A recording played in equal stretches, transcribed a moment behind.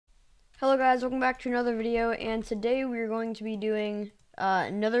Hello guys, welcome back to another video, and today we're going to be doing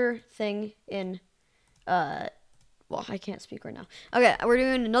another thing in, well, I can't speak right now. Okay, we're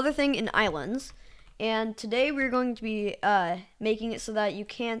doing another thing in islands, and today we're going to be making it so that you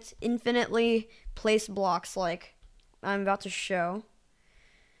can't infinitely place blocks like I'm about to show.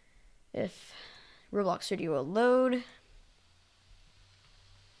 If Roblox Studio will load.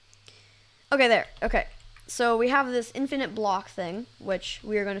 Okay, there. Okay. So we have this infinite block thing, which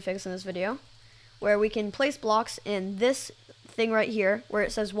we are going to fix in this video, where we can place blocks in this thing right here, where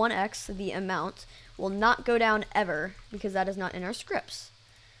it says 1x, the amount, will not go down ever, because that is not in our scripts.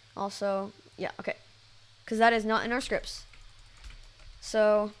 Also, yeah, okay, because that is not in our scripts.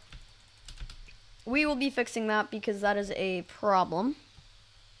 So we will be fixing that because that is a problem.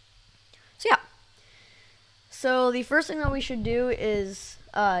 So yeah. So the first thing that we should do is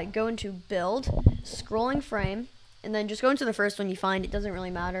go into build, scrolling frame, and then just go into the first one you find. It doesn't really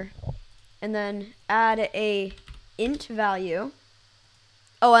matter. And then add a int value.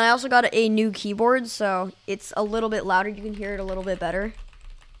 Oh, and I also got a new keyboard, so it's a little bit louder. You can hear it a little bit better.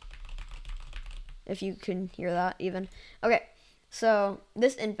 If you can hear that even. Okay, so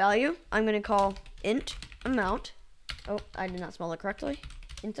this int value, I'm going to call int amount. Oh, I did not spell it correctly.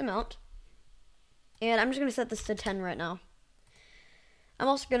 Int amount. And I'm just going to set this to 10 right now. I'm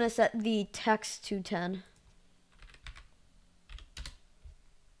also going to set the text to 10.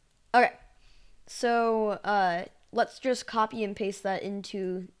 Okay. So, let's just copy and paste that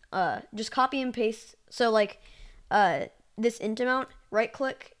into, just copy and paste. So, like, this int amount, right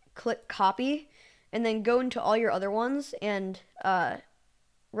click, click copy, and then go into all your other ones and,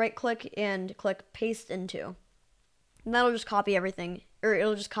 right click and click paste into. And that'll just copy everything, or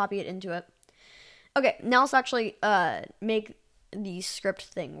it'll just copy it into it. Okay, now let's actually make the script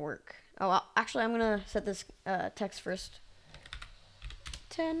thing work. Oh, well, actually, I'm going to set this text first.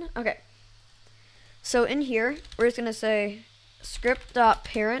 10. Okay. So in here, we're just going to say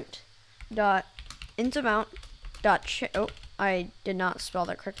script.parent.intAmount. Oh, I did not spell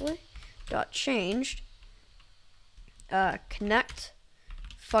that correctly. .changed. Connect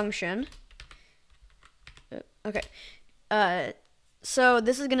function. Okay. So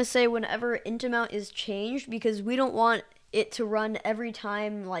this is going to say whenever int amount is changed, because we don't want it to run every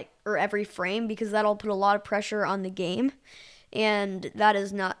time, like, or every frame, because that'll put a lot of pressure on the game, and that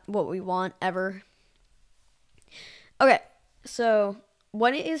is not what we want ever. Okay, so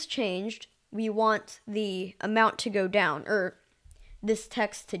when it is changed, we want the amount to go down, or this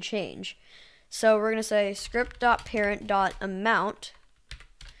text to change. So we're going to say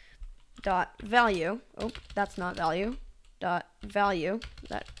script.parent.amount.value. Oh, that's not value. .value.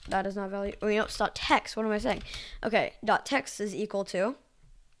 That is not value. Oh, it's dot text. What am I saying? Okay, dot text is equal to.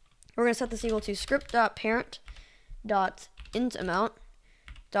 We're gonna set this equal to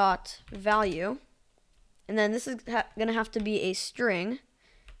script.parent.intAmount.value, and then this is gonna have to be a string.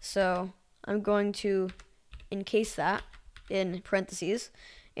 So I'm going to encase that in parentheses,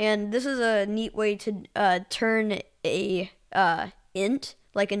 and this is a neat way to turn a int,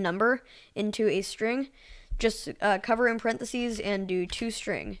 like a number, into a string. Just cover in parentheses and do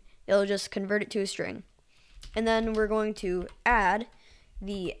toString. It'll just convert it to a string. And then we're going to add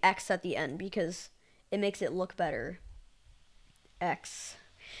the x at the end because it makes it look better. X.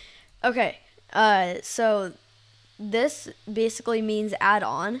 Okay, so this basically means add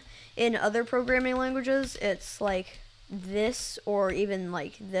on. In other programming languages, it's like this, or even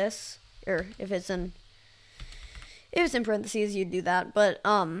like this, or if it's in parentheses, you'd do that. But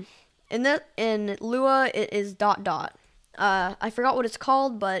in Lua, it is ... I forgot what it's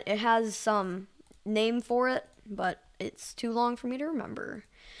called, but it has some name for it, but it's too long for me to remember.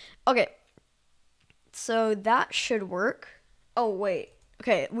 Okay, so that should work. Oh, wait.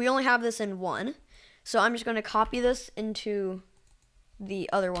 Okay, we only have this in one, so I'm just going to copy this into the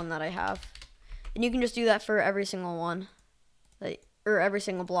other one that I have. And you can just do that for every single one, like, or every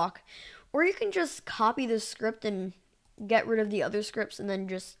single block. Or you can just copy this script and get rid of the other scripts and then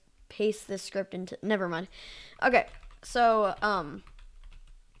just paste this script into, never mind. Okay, so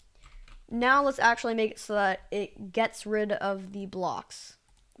now let's actually make it so that it gets rid of the blocks.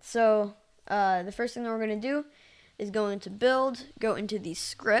 So the first thing that we're going to do is go into build, go into the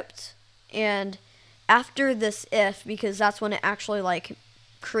script, and after this if, because that's when it actually like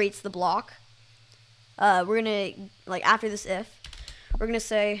creates the block, we're going to, like, after this if, we're going to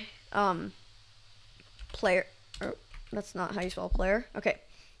say player, oh, that's not how you spell player. Okay,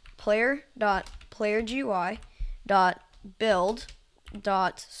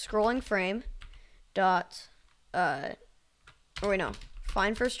 player.playerGUI.build.scrollingFrame. Oh wait, no,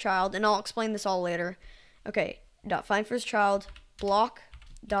 find first child, and I'll explain this all later. Okay, find first child block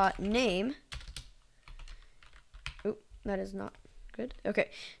dot name. Oh, that is not good. Okay,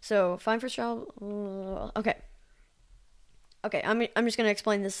 so find first child. Okay. Okay, I'm just gonna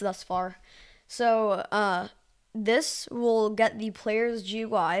explain this thus far. So this will get the player's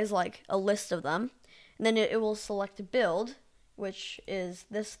GUIs, like a list of them, and then it will select build, which is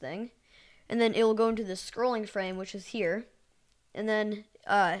this thing, and then it will go into the scrolling frame, which is here, and then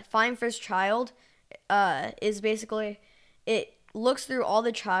find first child is basically, it looks through all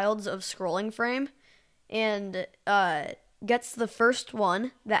the childs of scrolling frame and gets the first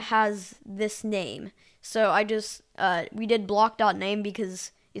one that has this name. So I just we did block.name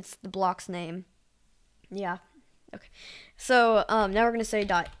because it's the block's name. Yeah. Okay. So now we're gonna say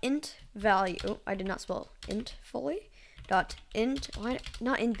 .int value. Oh, I did not spell int fully. .int, why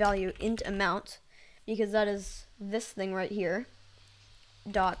not int value, int amount, because that is this thing right here.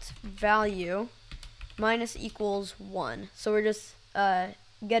 .value minus equals 1. So we're just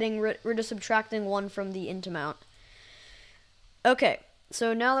we're just subtracting 1 from the int amount. Okay,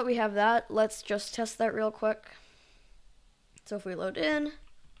 so now that we have that, let's just test that real quick. So if we load in,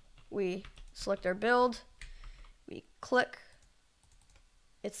 we select our build, we click,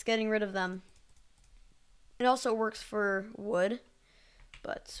 it's getting rid of them. It also works for wood,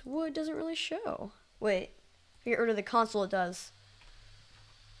 but wood doesn't really show. Wait, if you get rid of the console, it does.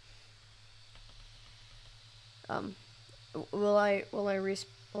 Will I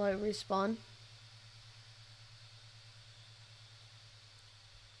respawn?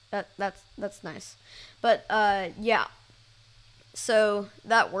 That's nice. But yeah. So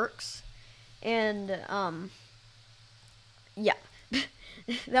that works. And yeah.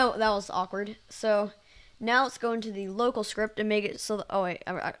 that was awkward. So now let's go into the local script and make it so that, oh wait,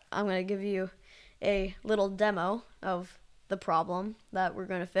 I'm going to give you a little demo of the problem that we're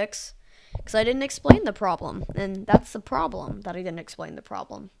going to fix. Because I didn't explain the problem, and that's the problem, that I didn't explain the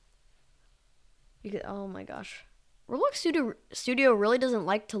problem. Oh my gosh. Roblox Studio really doesn't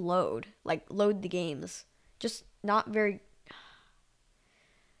like to load the games. Just not very...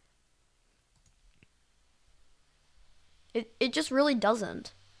 It just really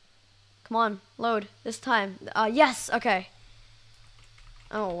doesn't. Come on, load, this time. Yes, okay.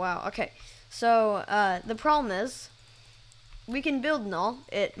 Oh wow, okay. So, the problem is, we can build and all,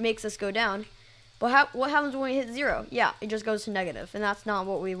 it makes us go down, but what happens when we hit 0? Yeah, it just goes to negative, and that's not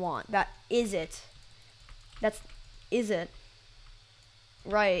what we want. That is it. Is it?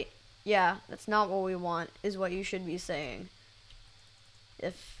 Right, yeah, that's not what we want, is what you should be saying.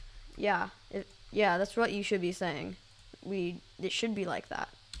 Yeah, that's what you should be saying. It should be like that.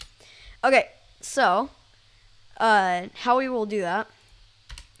 Okay, so, how we will do that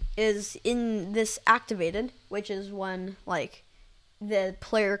is in this activated, which is when like the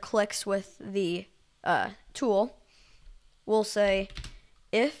player clicks with the tool, we'll say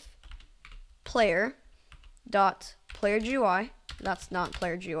if player dot player GUI, that's not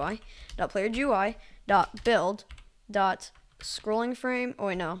player GUI, dot player GUI dot build dot scrolling frame.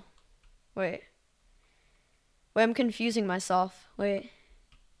 Oh wait, I'm confusing myself. Wait.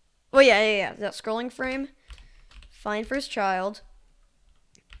 Oh yeah. That scrolling frame, find first child,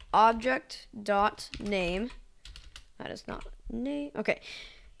 object dot name. That is not name. Okay,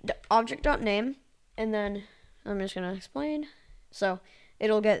 object dot name, and then I'm just gonna explain. So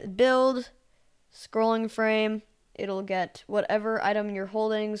it'll get build, scrolling frame. It'll get whatever item you're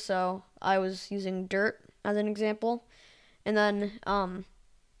holding. So I was using dirt as an example, and then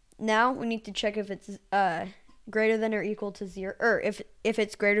now we need to check if it's greater than or equal to 0, or if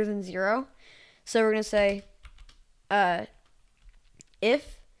it's greater than 0. So we're gonna say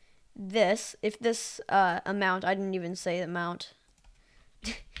if this amount, I didn't even say amount,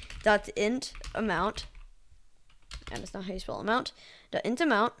 dot int amount, and it's not how you spell amount, dot int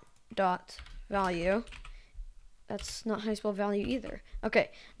amount dot value, that's not how you spell value either.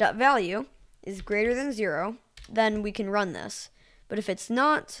 Okay, dot value is greater than 0, then we can run this. But if it's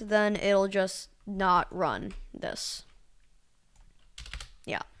not, then it'll just not run this.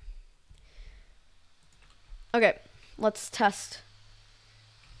 Yeah. Okay, let's test.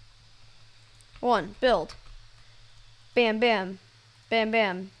 1, build. Bam, bam, bam,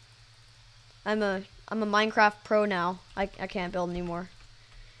 bam. I'm a Minecraft pro now. I can't build anymore,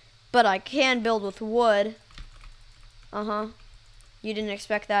 but I can build with wood. You didn't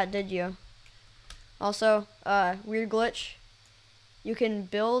expect that, did you? Also, weird glitch. You can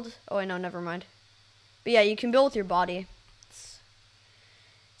build. Oh, I know. Never mind. But yeah, you can build with your body.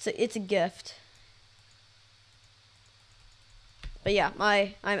 It's a gift. But yeah,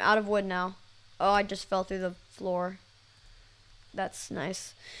 I'm out of wood now. Oh, I just fell through the floor. That's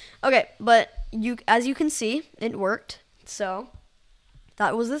nice. Okay, but as you can see, it worked. So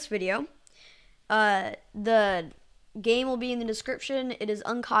that was this video. The game will be in the description. It is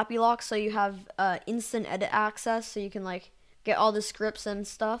uncopylocked, so you have instant edit access, so you can like get all the scripts and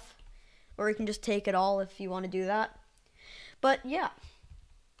stuff, or you can just take it all if you want to do that. But yeah,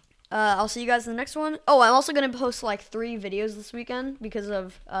 I'll see you guys in the next one. Oh, I'm also gonna post like 3 videos this weekend because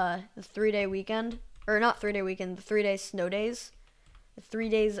of the 3-day weekend, or not 3-day weekend, the 3-day snow days, the 3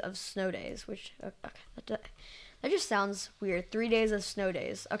 days of snow days, which okay, that just sounds weird. 3 days of snow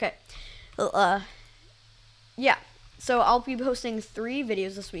days. Okay, yeah. So I'll be posting 3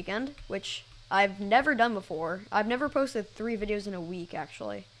 videos this weekend, which I've never done before. I've never posted 3 videos in a week,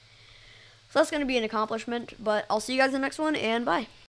 actually. So that's going to be an accomplishment, but I'll see you guys in the next one, and bye.